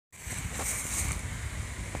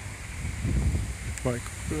Mike,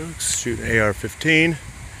 let's shoot AR-15.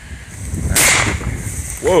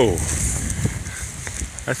 Whoa,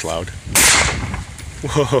 that's loud.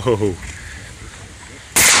 Whoa.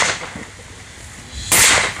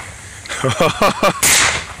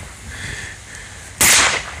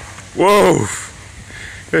 Whoa,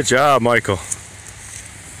 good job, Michael.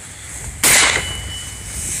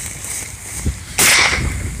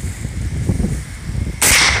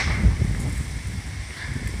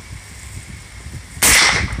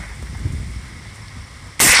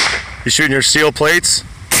 You shooting your steel plates?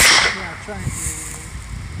 Yeah, I'm trying to.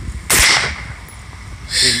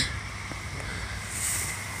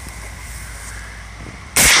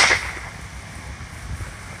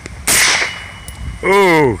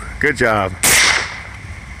 Ooh, good job.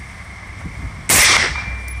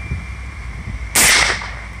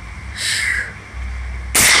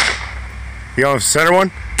 You on the center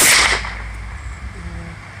one?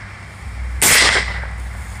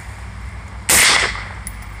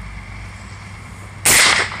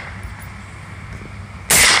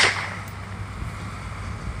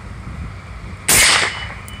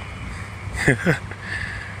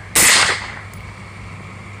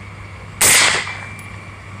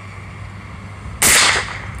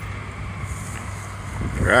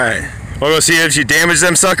 Right. We'll go see if you damage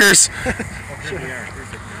them suckers.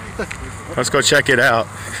 Let's go check it out.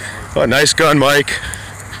 Oh, nice gun, Mike.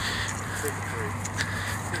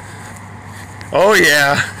 Oh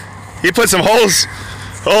yeah. He put some holes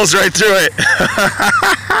right through it.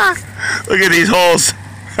 Look at these holes.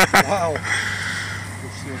 Wow.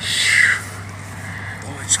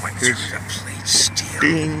 Bullets went through the plate steel.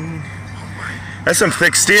 Ding. That's some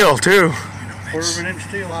thick steel too. Quarter of an inch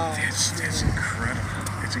steel. Wow. That's incredible.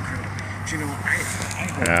 It's incredible. Do you know,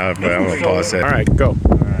 Yeah, but I'm gonna pause it. All right, go.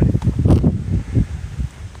 All right.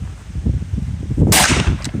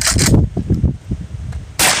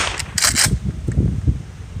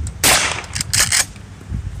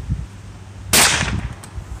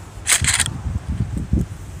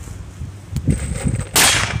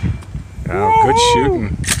 Oh, good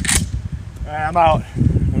shooting. All right, I'm out.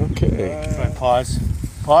 Okay. If I pause.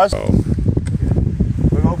 Pause. Oh,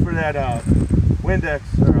 We'll go for that Windex.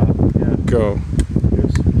 Or, yeah. go.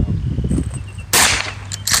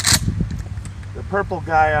 The purple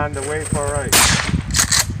guy on the way far right.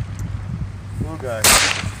 Blue guy.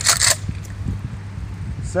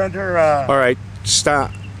 Center. All right,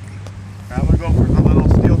 stop. I'm gonna go for the little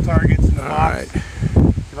steel targets in the All box. right. See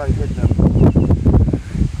if I can hit them.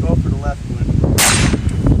 Go for the left one.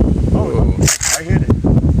 Oh, I hit it.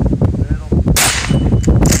 Middle.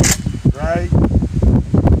 Right.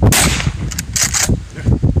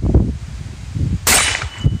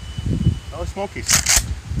 No smokies.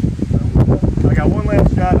 I got one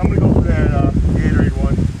last shot. I'm gonna go for that Gatorade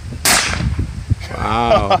one.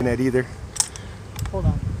 Wow. That either. Hold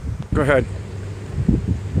on. Go ahead.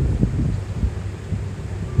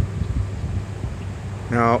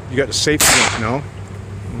 No, you got the safety one. No?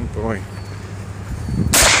 Oh boy.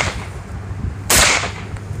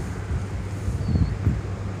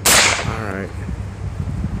 All right.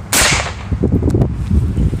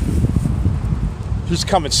 He's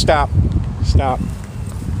coming. Stop. Stop.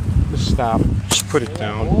 Just stop. Just put it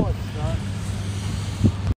down.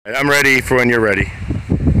 I'm ready for when you're ready.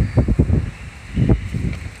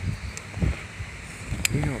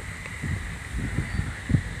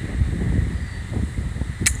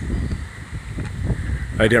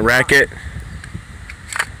 I didn't rack it.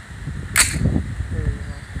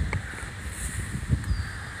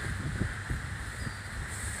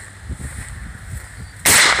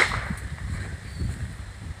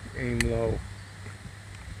 Aim low.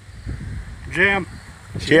 Jam.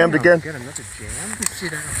 Jammed again. Get another jam. Let me see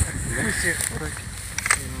that. Let me see it quick.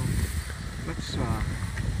 You know, let's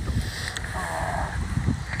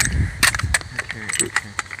okay.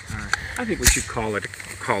 All right. I think we should call it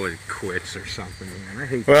quits or something, man. I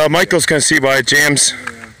hate Well, Michael's gonna see why it jams.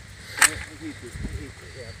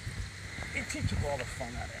 It takes all the fun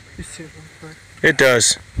out of everything. You see it real quick. It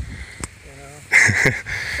does. You know?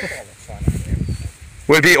 All the fun out of everything.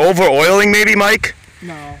 Would it be over oiling maybe, Mike?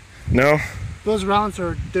 No, No? those rounds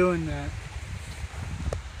are doing that.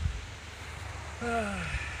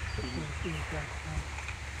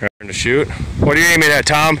 Turn to shoot. What are you aiming at,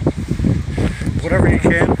 Tom? Whatever you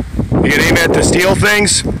can. You gonna aim at the steel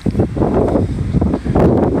things?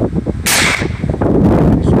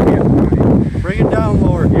 Bring it down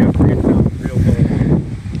lower. Yeah, bring it down real low.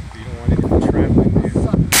 You don't want it to travel.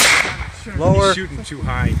 Lower. You're shooting too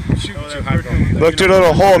high. You're shooting too high. Look to the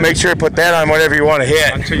little hole. Make sure you put that on whatever you want to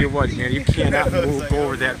hit. I'll tell you what, man. You cannot go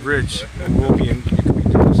over that bridge. We'll be in. You could be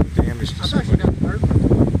Somebody doing some damage to somebody. A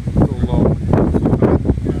little low.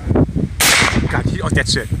 God, oh,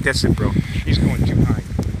 that's it. That's it, bro. He's going too high.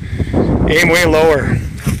 Aim way lower.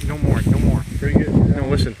 No more. No more. Bring it. No,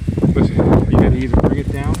 listen. You gotta either bring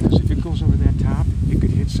it down, because if it goes over that top, it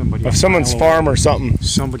could hit somebody. Of someone's farm or something.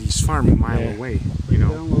 Somebody's farm a mile away, you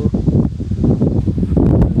know.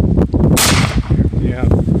 Yeah.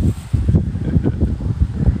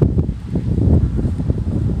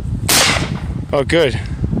 Oh, good.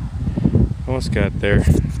 Almost got there.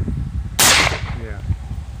 Yeah.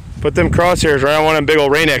 Put them crosshairs right on one of them big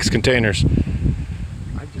old Rain-X containers.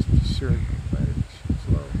 I just sure let it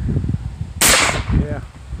slow. Yeah.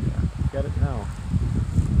 Got it now.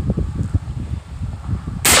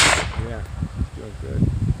 Yeah. Feels good.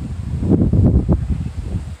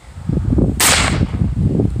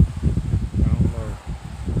 Down low.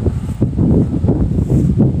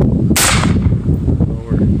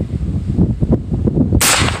 Lower.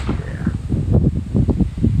 Yeah.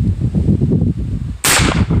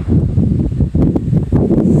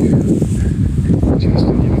 Just,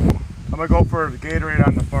 I'm gonna go for the Gatorade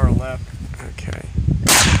on the far left. Okay.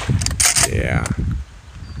 Yeah.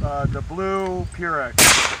 The blue Purex.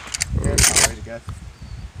 That's all right, I guess.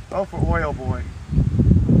 Oh, for Oil Boy.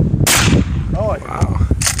 Oh, Wow.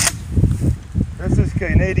 this is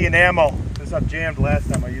Canadian ammo. This I've jammed last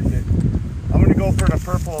time I used it. I'm gonna go for the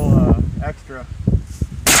purple extra.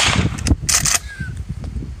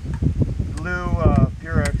 Blue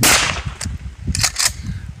Purex.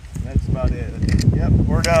 That's about it. Yep,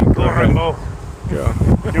 we're done. Go Rambo. Go.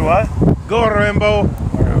 Do what? Go, Rambo!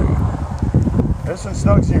 This one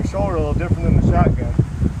stuck to your shoulder a little different than the shotgun.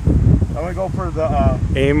 I'm gonna go for the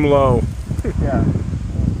Aim low. yeah.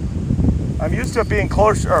 I'm used to it being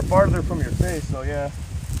closer or farther from your face, so yeah,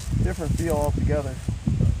 different feel altogether.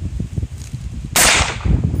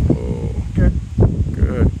 Oh, Good.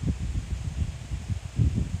 good.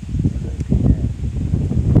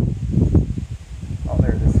 Oh,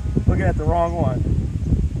 there it is. Looking at the wrong one.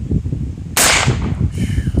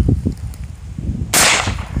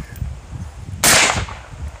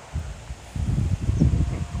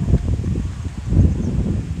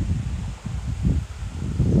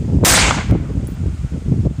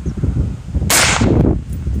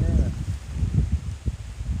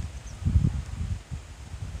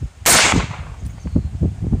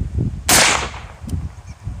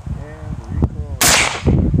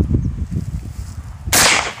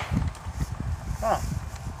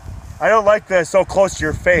 I don't like that so close to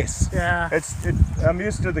your face. Yeah. I'm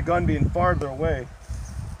used to the gun being farther away.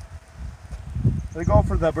 They go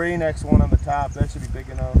for the Rain-X one on the top. That should be big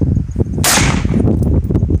enough.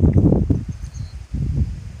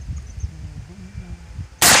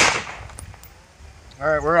 All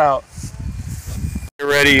right, we're out. You're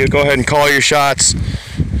ready. You go ahead and call your shots.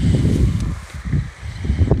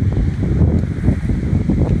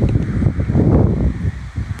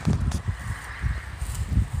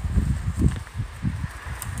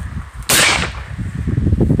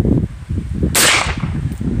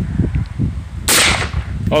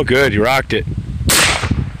 Oh, good. You rocked it.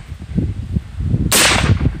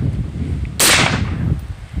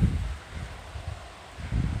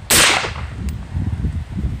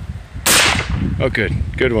 Oh, good.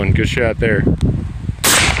 Good one. Good shot there.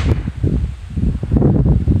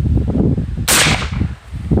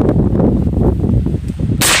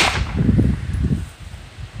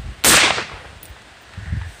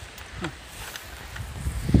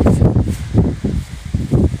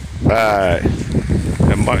 Alright.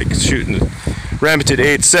 And Mike's shooting the Remington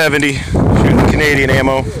 870, shooting Canadian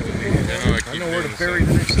ammo. I know where to bury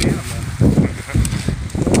the next animal.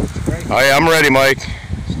 Oh yeah, I'm ready, Mike.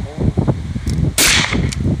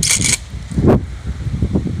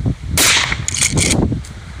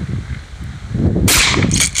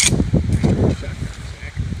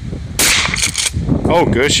 Oh,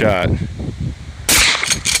 good shot.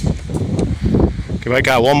 Okay, Mike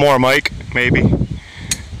got one more, Mike, maybe.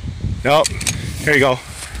 Nope. Here you go.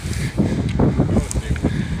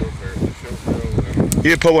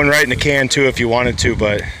 You could put one right in the can too if you wanted to,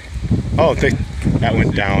 but oh, I think that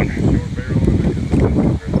went down.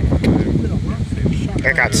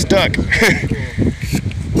 That got stuck.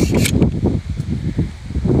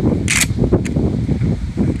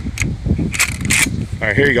 All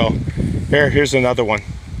right, here you go. Here's another one.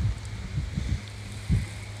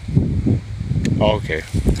 Okay.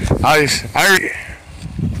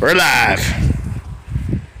 We're live.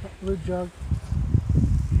 Blue jug.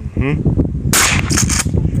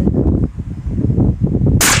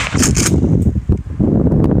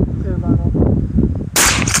 Clear bottle.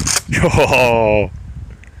 Oh.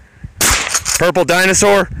 Purple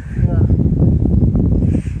dinosaur. Yeah.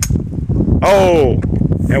 Oh,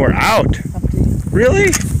 and we're out. Really?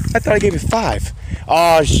 I thought I gave you 5.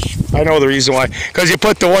 Oh, I know the reason why. Because you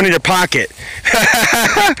put the one in your pocket.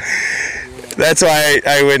 That's why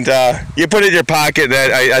I went. You put it in your pocket.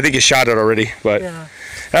 That I think you shot it already. But Yeah.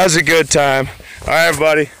 that was a good time. All right,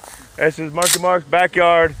 everybody. This is Marky Mark's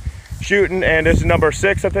backyard shooting, and this is number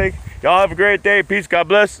 6, I think. Y'all have a great day. Peace. God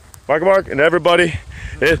bless. Marky Mark and everybody.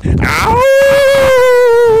 Ow!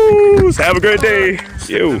 Have a great day.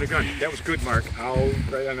 You. That was good, Mark. Ow,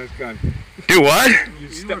 right on his gun. Do what? You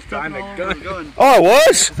stepped on the gun. Oh, it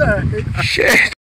was? Shit.